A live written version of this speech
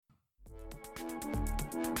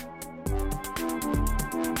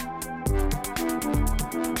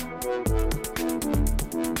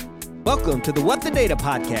Welcome to the What the Data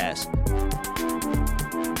podcast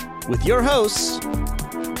with your hosts,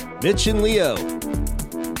 Mitch and Leo.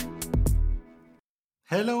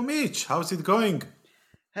 Hello, Mitch. How's it going?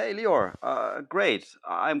 Hey, Lior. Great.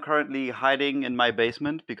 I'm currently hiding in my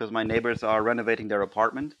basement because my neighbors are renovating their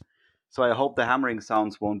apartment. So I hope the hammering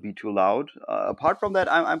sounds won't be too loud. Apart from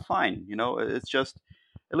that, I'm fine. You know, it's just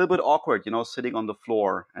a little bit awkward, sitting on the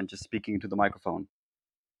floor and just speaking into the microphone.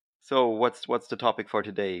 So what's the topic for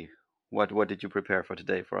today? What did you prepare for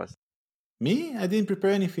today for us? Me? I didn't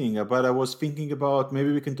prepare anything, but I was thinking about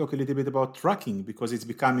maybe we can talk a little bit about tracking because it's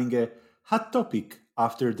becoming a hot topic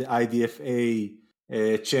after the IDFA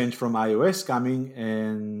change from iOS coming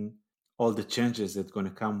and all the changes that are going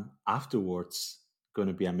to come afterwards. Going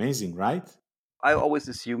to be amazing, right? I always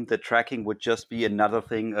assumed that tracking would just be another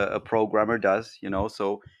thing a programmer does,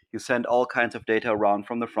 so you send all kinds of data around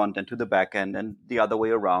from the front end to the back end and the other way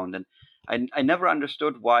around. And I never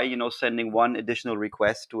understood why, sending one additional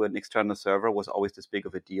request to an external server was always this big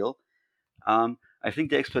of a deal. I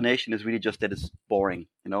think the explanation is really just that it's boring.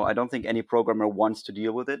 I don't think any programmer wants to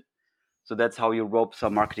deal with it. So that's how you rope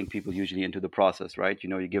some marketing people usually into the process, right?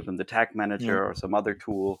 You give them the tag manager or some other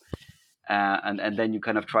tool. And then you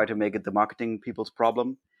kind of try to make it the marketing people's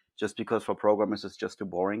problem, just because for programmers it's just too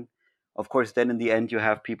boring. Of course, then in the end, you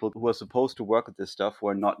have people who are supposed to work with this stuff who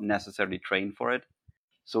are not necessarily trained for it.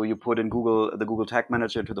 So you put in the Google Tag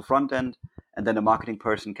Manager to the front end, and then a marketing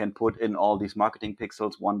person can put in all these marketing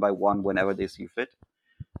pixels one by one whenever they see fit.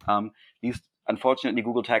 Unfortunately,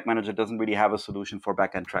 Google Tag Manager doesn't really have a solution for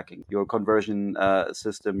backend tracking. Your conversion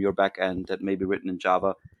system, your backend that may be written in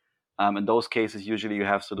Java. In those cases, usually you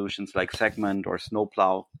have solutions like Segment or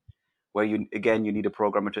Snowplow, where you need a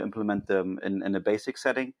programmer to implement them in a basic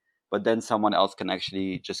setting, but then someone else can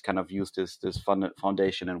actually just kind of use this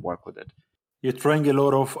foundation and work with it. You're trying a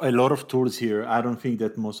lot of tools here. I don't think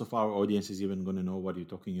that most of our audience is even going to know what you're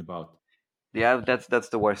talking about. Yeah, that's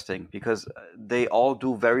the worst thing, because they all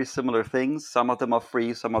do very similar things. Some of them are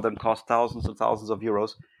free, some of them cost thousands and thousands of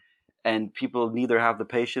euros. And people neither have the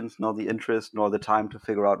patience, nor the interest, nor the time to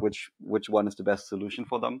figure out which one is the best solution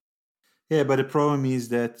for them. Yeah, but the problem is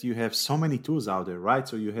that you have so many tools out there, right?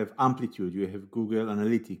 So you have Amplitude, you have Google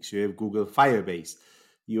Analytics, you have Google Firebase,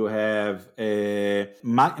 you have a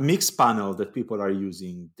Mixpanel that people are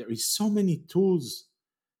using. There is so many tools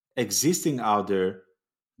existing out there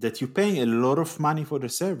that you're paying a lot of money for the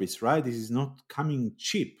service, right? This is not coming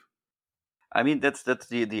cheap. I mean, that's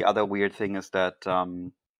the other weird thing is that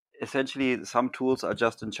essentially some tools are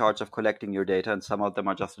just in charge of collecting your data, and some of them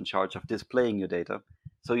are just in charge of displaying your data.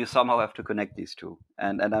 So you somehow have to connect these two.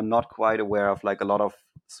 And I'm not quite aware of like a lot of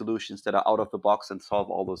solutions that are out of the box and solve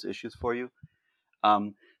all those issues for you.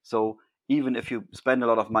 So even if you spend a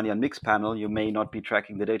lot of money on Mixpanel, you may not be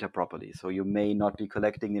tracking the data properly. So you may not be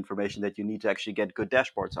collecting the information that you need to actually get good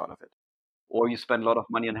dashboards out of it. Or you spend a lot of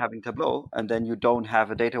money on having Tableau, and then you don't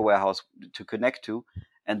have a data warehouse to connect to.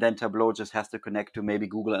 And then Tableau just has to connect to maybe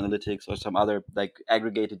Google Analytics or some other like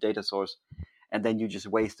aggregated data source. And then you just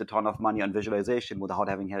waste a ton of money on visualization without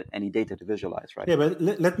having any data to visualize, right? Yeah, but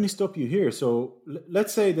let me stop you here. So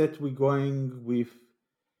let's say that we're going with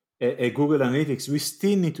a Google Analytics. We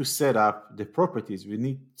still need to set up the properties. We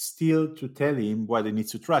need still to tell him what he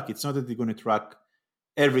needs to track. It's not that they're going to track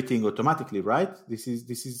everything automatically, right? This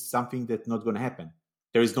is something that's not going to happen.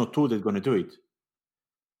 There is no tool that's going to do it.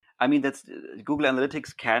 I mean, that's Google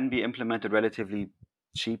Analytics can be implemented relatively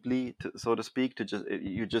cheaply, so to speak.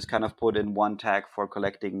 You just kind of put in one tag for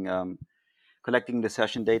collecting the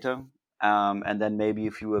session data, and then maybe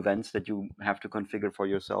a few events that you have to configure for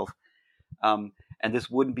yourself. And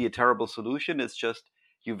this wouldn't be a terrible solution. It's just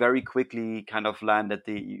you very quickly kind of land at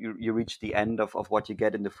you reach the end of what you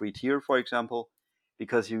get in the free tier, for example,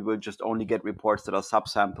 because you will just only get reports that are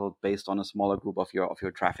subsampled based on a smaller group of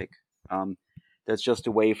your traffic. That's just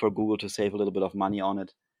a way for Google to save a little bit of money on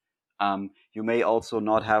it. You may also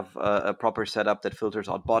not have a proper setup that filters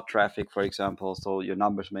out bot traffic, for example, so your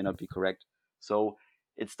numbers may not be correct. So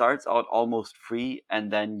it starts out almost free,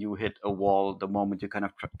 and then you hit a wall the moment you kind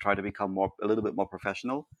of try to become a little bit more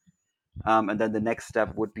professional. And then the next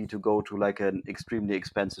step would be to go to like an extremely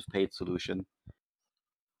expensive paid solution.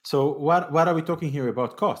 So what are we talking here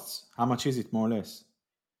about costs? How much is it more or less?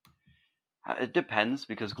 It depends,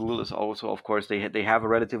 because Google is also, of course, they have a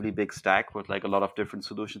relatively big stack with like a lot of different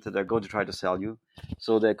solutions that they're going to try to sell you.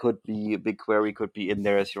 So there could be a BigQuery could be in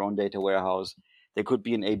there as your own data warehouse. There could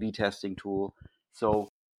be an A/B testing tool. So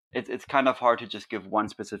it's kind of hard to just give one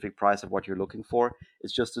specific price of what you're looking for.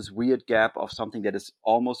 It's just this weird gap of something that is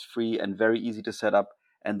almost free and very easy to set up,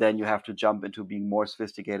 and then you have to jump into being more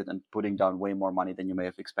sophisticated and putting down way more money than you may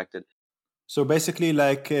have expected. So basically,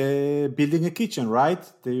 like building a kitchen, right?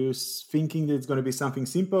 You're thinking that it's going to be something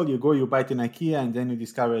simple. You go, you buy it in IKEA, and then you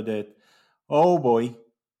discover that, oh boy,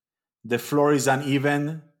 the floor is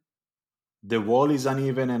uneven, the wall is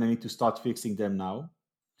uneven, and I need to start fixing them now.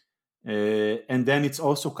 And then it's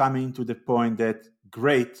also coming to the point that,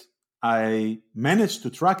 great, I managed to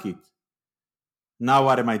track it. Now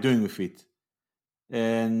what am I doing with it?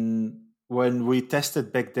 And when we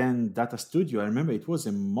tested back then Data Studio, I remember it was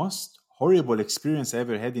the most horrible experience I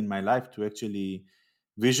ever had in my life to actually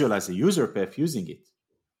visualize a user path using it.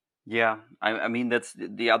 Yeah, I mean that's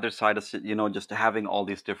the other side is just having all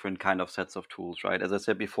these different kind of sets of tools, right? As I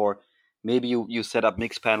said before, maybe you set up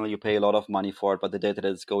Mixpanel, you pay a lot of money for it, but the data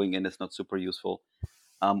that's going in is not super useful.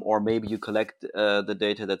 Or maybe you collect the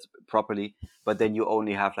data that's properly, but then you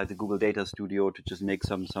only have like the Google Data Studio to just make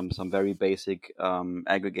some very basic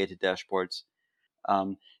aggregated dashboards.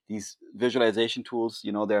 These visualization tools,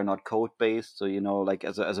 they're not code based, so like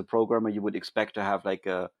as a programmer, you would expect to have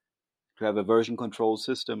a version control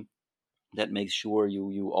system that makes sure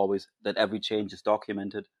you always that every change is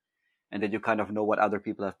documented, and that you kind of know what other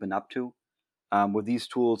people have been up to. With these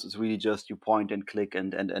tools, it's really just you point and click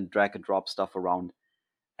and drag and drop stuff around,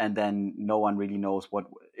 and then no one really knows what.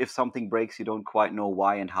 If something breaks, you don't quite know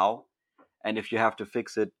why and how, and if you have to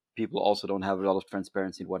fix it, people also don't have a lot of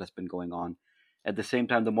transparency in what has been going on. At the same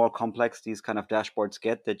time, the more complex these kind of dashboards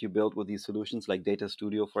get that you build with these solutions, like Data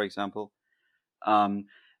Studio, for example, um,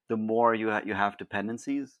 the more you have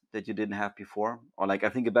dependencies that you didn't have before. Or like I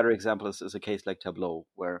think a better example is a case like Tableau,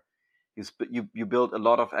 where you build a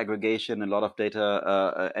lot of aggregation, a lot of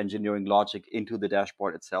data engineering logic into the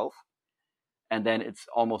dashboard itself, and then it's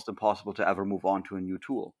almost impossible to ever move on to a new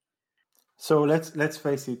tool. So let's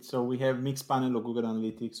face it. So we have Mixpanel or Google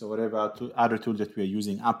Analytics or whatever other tool that we are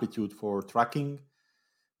using, Amplitude for tracking,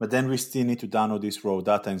 but then we still need to download this raw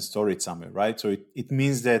data and store it somewhere, right? So it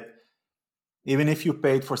means that even if you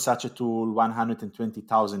paid for such a tool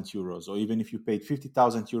 120,000 euros, or even if you paid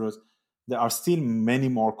 50,000 euros, there are still many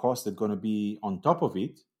more costs that are going to be on top of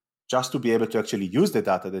it just to be able to actually use the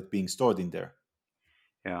data that's being stored in there.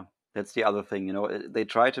 Yeah, that's the other thing. They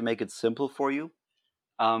try to make it simple for you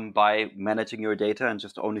by managing your data and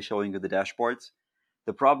just only showing you the dashboards.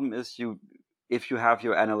 The problem is if you have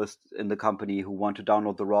your analysts in the company who want to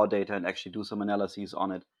download the raw data and actually do some analyses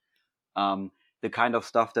on it, the kind of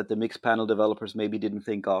stuff that the Mixpanel developers maybe didn't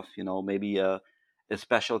think of, maybe a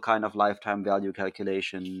special kind of lifetime value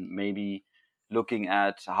calculation, maybe looking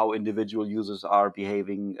at how individual users are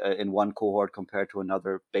behaving in one cohort compared to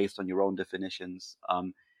another based on your own definitions.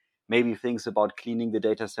 Maybe things about cleaning the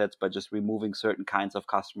data sets by just removing certain kinds of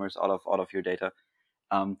customers out of your data.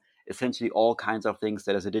 Essentially all kinds of things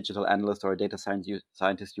that as a digital analyst or a data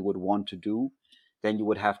scientist you would want to do, then you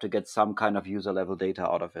would have to get some kind of user level data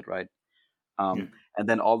out of it, right? And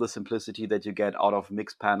then all the simplicity that you get out of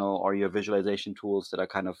Mixpanel or your visualization tools that are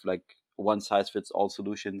kind of like one size fits all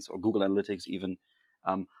solutions, or Google Analytics even,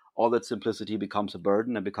 all that simplicity becomes a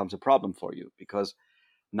burden and becomes a problem for you, because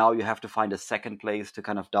now you have to find a second place to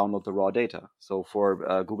kind of download the raw data. So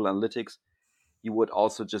for Google Analytics, you would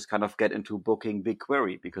also just kind of get into booking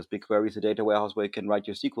BigQuery, because BigQuery is a data warehouse where you can write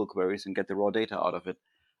your SQL queries and get the raw data out of it.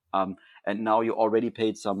 And now you already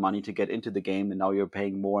paid some money to get into the game, and now you're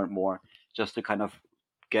paying more and more just to kind of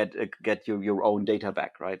get your own data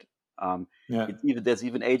back, right? There's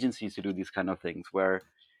even agencies to do these kind of things where.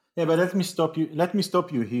 Yeah, but let me stop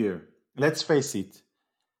you here. Let's face it.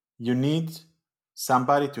 You need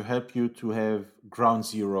somebody to help you to have ground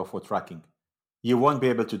zero for tracking. You won't be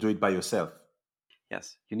able to do it by yourself.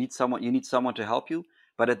 Yes, you need someone to help you,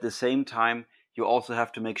 but at the same time, you also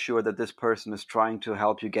have to make sure that this person is trying to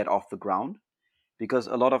help you get off the ground, because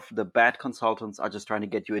a lot of the bad consultants are just trying to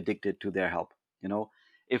get you addicted to their help.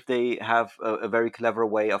 If they have a very clever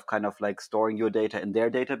way of kind of like storing your data in their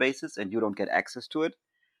databases and you don't get access to it,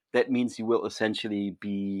 that means you will essentially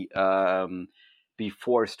be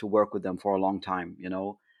forced to work with them for a long time.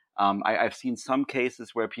 I've seen some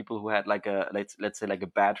cases where people who had like let's say like a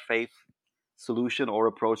bad faith solution or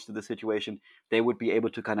approach to the situation, they would be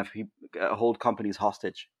able to kind of hold companies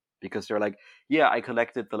hostage, because they're like, yeah, I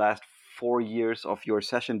collected the last 4 years of your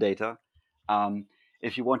session data.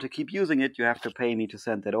 If you want to keep using it, you have to pay me to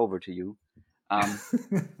send that over to you. Um,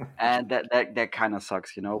 and that kind of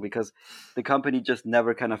sucks, because the company just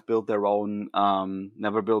never kind of built their own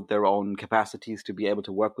capacities to be able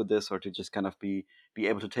to work with this, or to just kind of be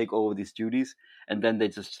able to take over these duties, and then they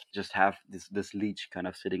just have this leech kind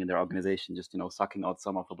of sitting in their organization, just sucking out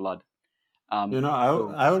some of the blood.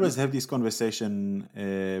 I always have this conversation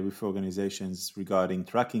with organizations regarding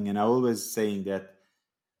tracking, and I always saying that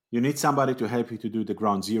you need somebody to help you to do the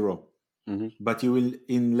ground zero. Mm-hmm. But you will,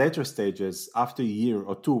 in later stages, after a year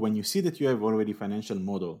or two, when you see that you have already financial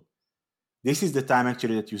model, this is the time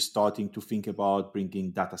actually that you're starting to think about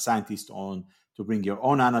bringing data scientists on, to bring your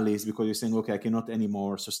own analysts, because you're saying, okay, I cannot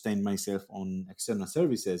anymore sustain myself on external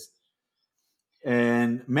services.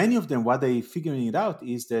 And many of them, what they figuring it out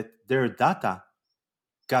is that their data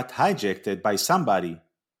got hijacked by somebody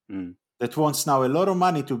that wants now a lot of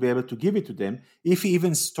money to be able to give it to them, if he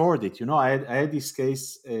even stored it. I had this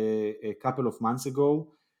case a couple of months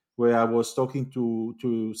ago where I was talking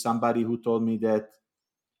to somebody who told me that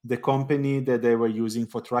the company that they were using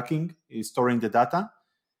for tracking is storing the data,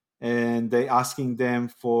 and they asking them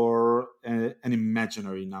for an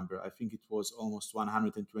imaginary number. I think it was almost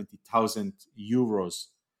 120,000 euros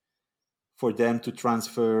for them to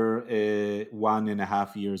transfer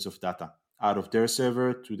 1.5 years of data out of their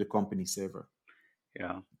server to the company server.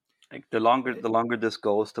 Yeah. Like the longer this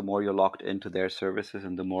goes, the more you're locked into their services,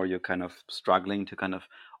 and the more you're kind of struggling to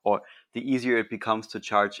or the easier it becomes to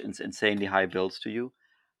charge insanely high bills to you.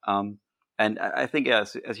 And I think,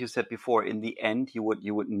 as you said before, in the end, you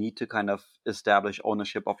would need to kind of establish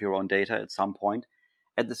ownership of your own data at some point.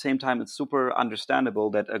 At the same time, it's super understandable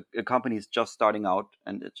that a company is just starting out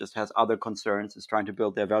and it just has other concerns, is trying to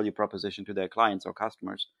build their value proposition to their clients or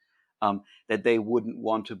customers, that they wouldn't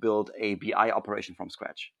want to build a BI operation from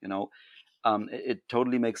scratch. It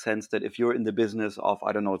totally makes sense that if you're in the business of,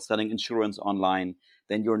 I don't know, selling insurance online,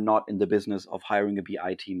 then you're not in the business of hiring a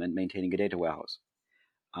BI team and maintaining a data warehouse.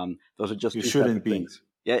 Those are just two separate things.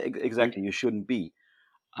 Yeah, exactly. You shouldn't be.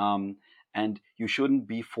 And you shouldn't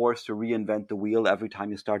be forced to reinvent the wheel every time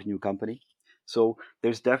you start a new company. So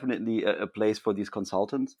there's definitely a place for these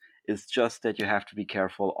consultants. It's just that you have to be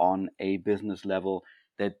careful on a business level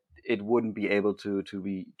that it wouldn't be able to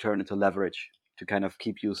be turned into leverage to kind of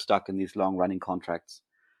keep you stuck in these long running contracts.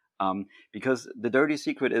 Because the dirty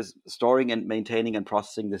secret is storing and maintaining and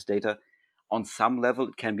processing this data. On some level,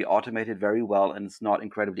 it can be automated very well, and it's not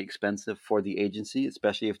incredibly expensive for the agency,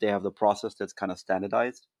 especially if they have the process that's kind of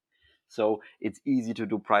standardized. So it's easy to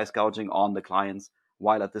do price gouging on the clients,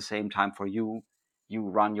 while at the same time for you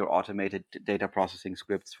run your automated data processing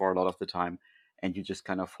scripts for a lot of the time, and you just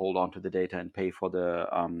kind of hold on to the data and pay for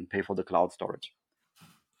the cloud storage.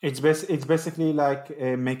 It's basically like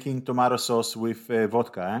making tomato sauce with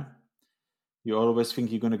vodka. You always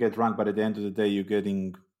think you're going to get drunk, but at the end of the day, you're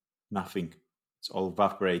getting nothing. It's all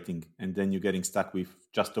evaporating, and then you're getting stuck with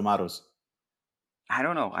just tomatoes. I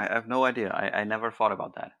don't know. I have no idea. I never thought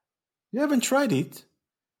about that. You haven't tried it?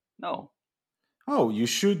 No. Oh, you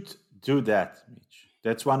should do that, Mitch.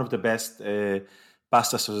 That's one of the best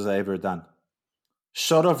pasta sauces I've ever done.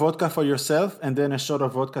 Shot of vodka for yourself, and then a shot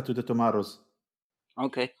of vodka to the tomatoes.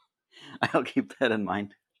 Okay. I'll keep that in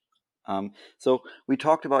mind. So we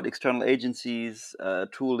talked about external agencies,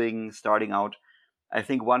 tooling, starting out. I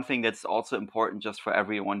think one thing that's also important just for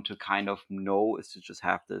everyone to kind of know is to just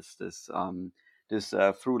have this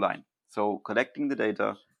through line. So collecting the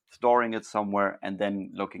data, storing it somewhere, and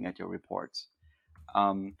then looking at your reports.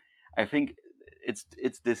 I think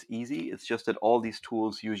it's this easy. It's just that all these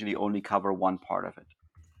tools usually only cover one part of it,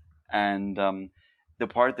 and the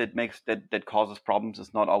part that makes that causes problems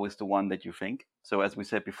is not always the one that you think. So as we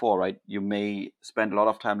said before, right, you may spend a lot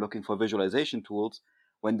of time looking for visualization tools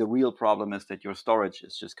when the real problem is that your storage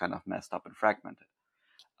is just kind of messed up and fragmented.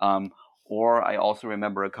 Or I also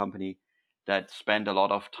remember a company that spent a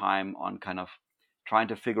lot of time on kind of trying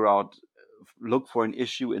to figure out, look for an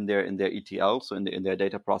issue in their ETL, so in their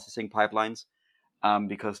data processing pipelines,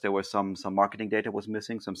 because there was some marketing data was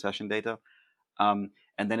missing, some session data. And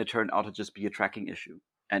then it turned out to just be a tracking issue,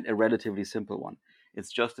 and a relatively simple one.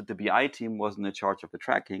 It's just that the BI team wasn't in charge of the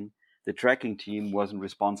tracking. The tracking team wasn't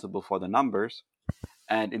responsible for the numbers.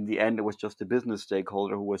 And in the end, it was just a business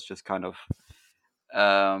stakeholder who was just kind of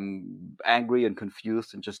angry and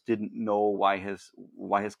confused and just didn't know why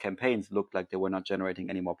his campaigns looked like they were not generating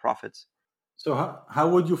any more profits. So how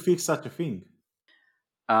would you fix such a thing?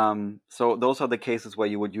 So those are the cases where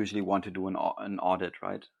you would usually want to do an audit,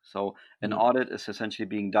 right? So an audit is essentially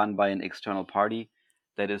being done by an external party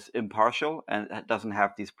that is impartial and doesn't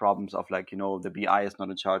have these problems of, like, the BI is not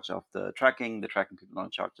in charge of the tracking people are not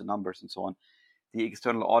in charge of the numbers and so on. the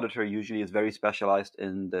external auditor usually is very specialized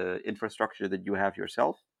in the infrastructure that you have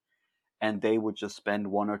yourself. And they would just spend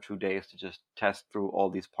 1 or 2 days to just test through all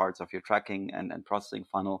these parts of your tracking and processing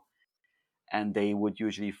funnel. And they would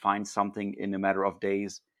usually find something in a matter of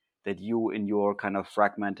days that you in your kind of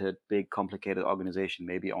fragmented, big, complicated organization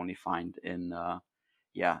maybe only find in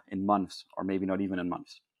months, or maybe not even in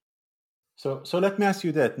months. So let me ask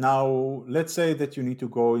you that. Now, let's say that you need to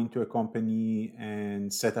go into a company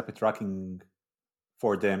and set up a tracking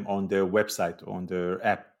for them on their website, on their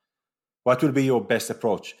app. What will be your best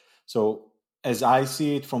approach? So as I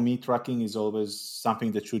see it, for me, tracking is always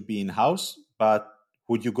something that should be in-house, but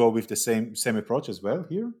would you go with the same approach as well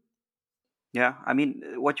here? Yeah, I mean,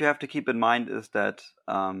 what you have to keep in mind is that,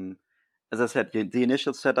 as I said, the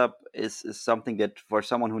initial setup is something that for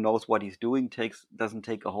someone who knows what he's doing doesn't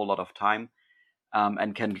take a whole lot of time,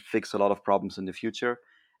 and can fix a lot of problems in the future.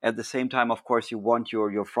 At the same time, of course, you want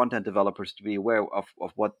your front-end developers to be aware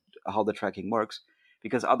of how the tracking works,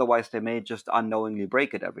 because otherwise they may just unknowingly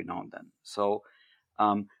break it every now and then. So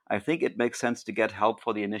I think it makes sense to get help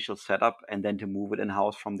for the initial setup and then to move it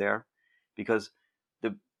in-house from there, because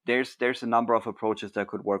there's a number of approaches that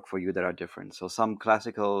could work for you that are different. So some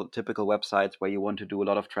typical websites where you want to do a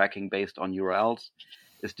lot of tracking based on URLs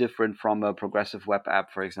is different from a progressive web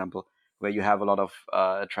app, for example, where you have a lot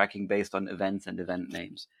of tracking based on events and event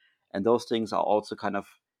names. And those things are also kind of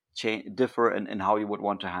differ in how you would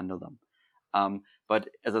want to handle them. But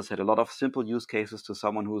as I said, a lot of simple use cases to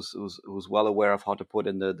someone who's well aware of how to put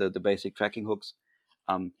in the basic tracking hooks,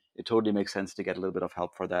 it totally makes sense to get a little bit of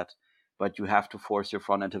help for that. But you have to force your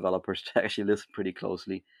front-end developers to actually listen pretty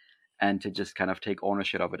closely and to just kind of take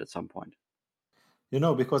ownership of it at some point.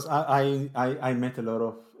 Because I met a lot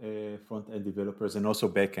of front-end developers and also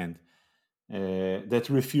back-end that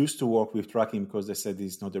refused to work with tracking because they said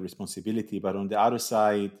it's not their responsibility. But on the other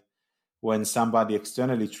side, when somebody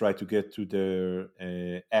externally tried to get to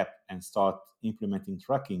their app and start implementing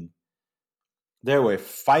tracking, they were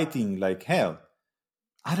fighting like hell.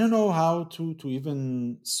 I don't know how to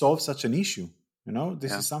even solve such an issue.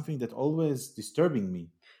 This is something that always disturbing me.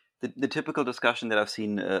 The typical discussion that I've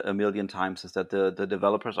seen a million times is that the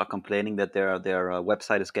developers are complaining that their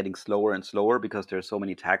website is getting slower and slower because there are so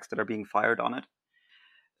many tags that are being fired on it.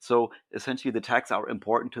 So essentially the tags are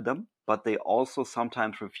important to them, but they also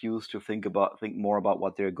sometimes refuse to think more about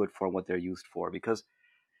what they're good for and what they're used for, because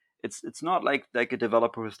it's not like a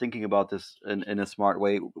developer who's thinking about this in a smart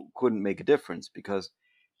way couldn't make a difference, because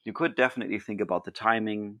you could definitely think about the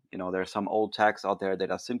timing. There are some old tags out there that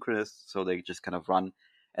are synchronous, so they just kind of run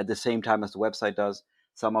at the same time as the website does.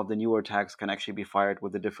 Some of the newer tags can actually be fired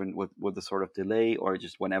with a sort of delay, or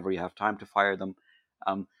just whenever you have time to fire them.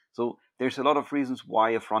 So there's a lot of reasons why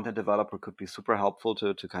a front-end developer could be super helpful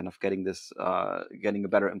to kind of getting a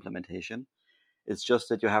better implementation. It's just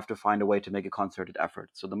that you have to find a way to make a concerted effort.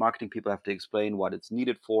 So the marketing people have to explain what it's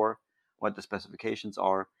needed for, what the specifications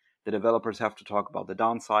are. The developers have to talk about the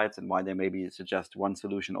downsides and why they maybe suggest one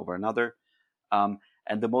solution over another. And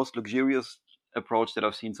the most luxurious approach that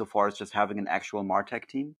I've seen so far is just having an actual MarTech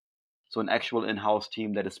team. So an actual in-house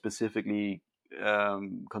team that is specifically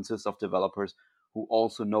consists of developers who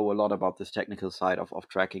also know a lot about this technical side of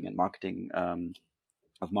tracking and marketing,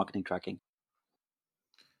 of marketing tracking.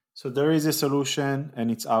 So there is a solution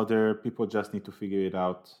and it's out there. People just need to figure it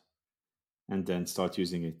out and then start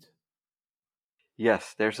using it.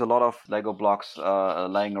 Yes, there's a lot of Lego blocks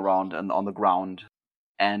laying around and on the ground.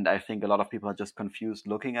 And I think a lot of people are just confused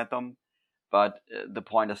looking at them. But the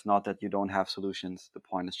point is not that you don't have solutions. The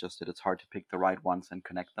point is just that it's hard to pick the right ones and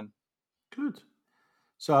connect them. Good.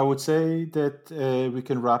 So I would say that we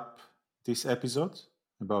can wrap this episode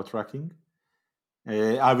about tracking.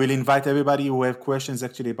 I will invite everybody who have questions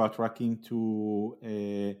actually about tracking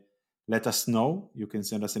to let us know. You can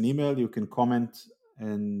send us an email, you can comment,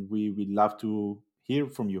 and we would love to hear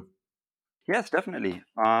from you. Yes, definitely.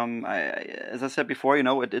 As I said before,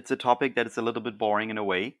 it's a topic that is a little bit boring in a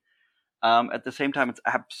way. At the same time, it's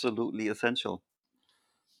absolutely essential.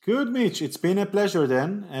 Good, Mitch. It's been a pleasure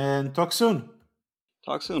then, and talk soon.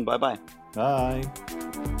 Talk soon. Bye-bye. Bye.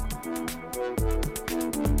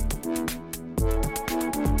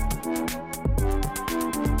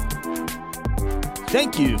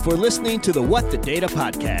 Thank you for listening to the What the Data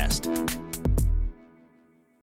podcast.